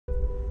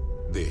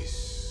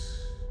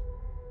This.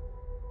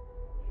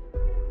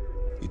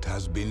 It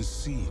has been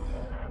seen.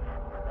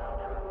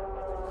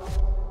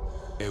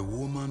 A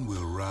woman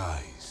will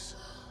rise,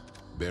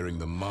 bearing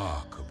the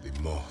mark of the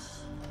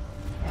moth.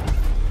 All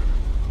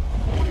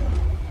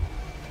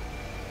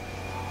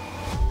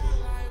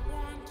I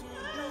want to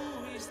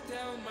do is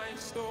tell my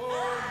story.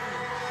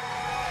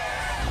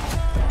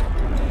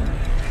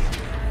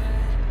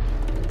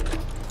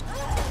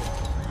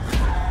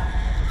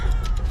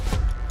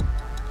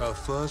 Her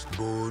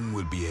firstborn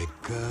will be a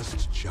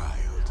cursed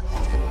child.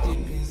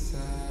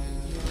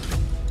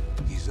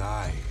 His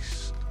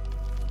eyes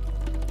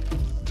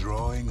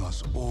drawing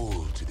us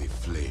all to the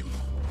flame.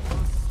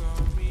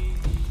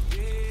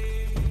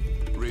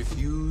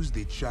 Refuse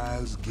the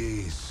child's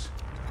gaze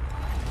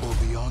or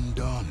be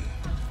undone.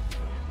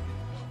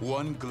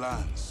 One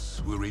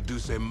glance will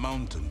reduce a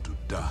mountain to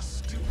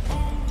dust.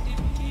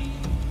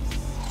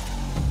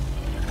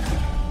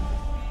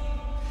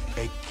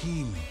 A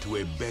king to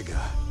a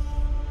beggar.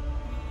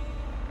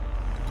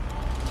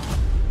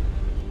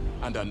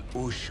 And an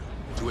ocean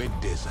to a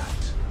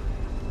desert.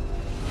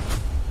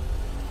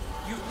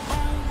 You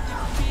own the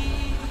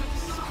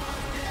peace.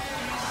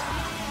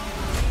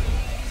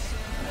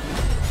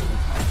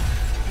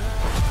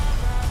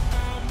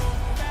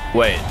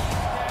 Wait.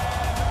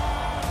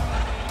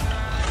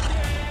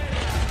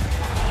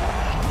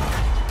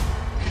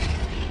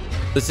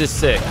 This is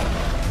sick.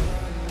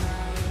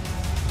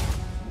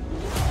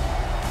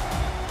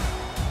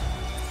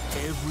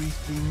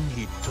 Everything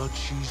he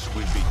touches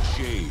will be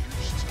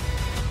changed.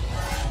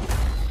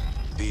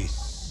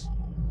 This,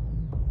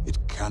 it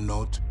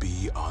cannot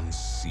be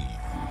unseen.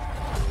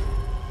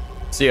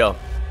 See ya.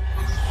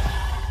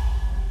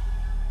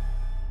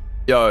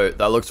 Yo,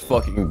 that looks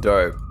fucking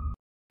dope.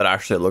 That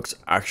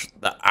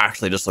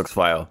actually just looks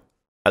fire.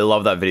 I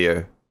love that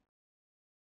video.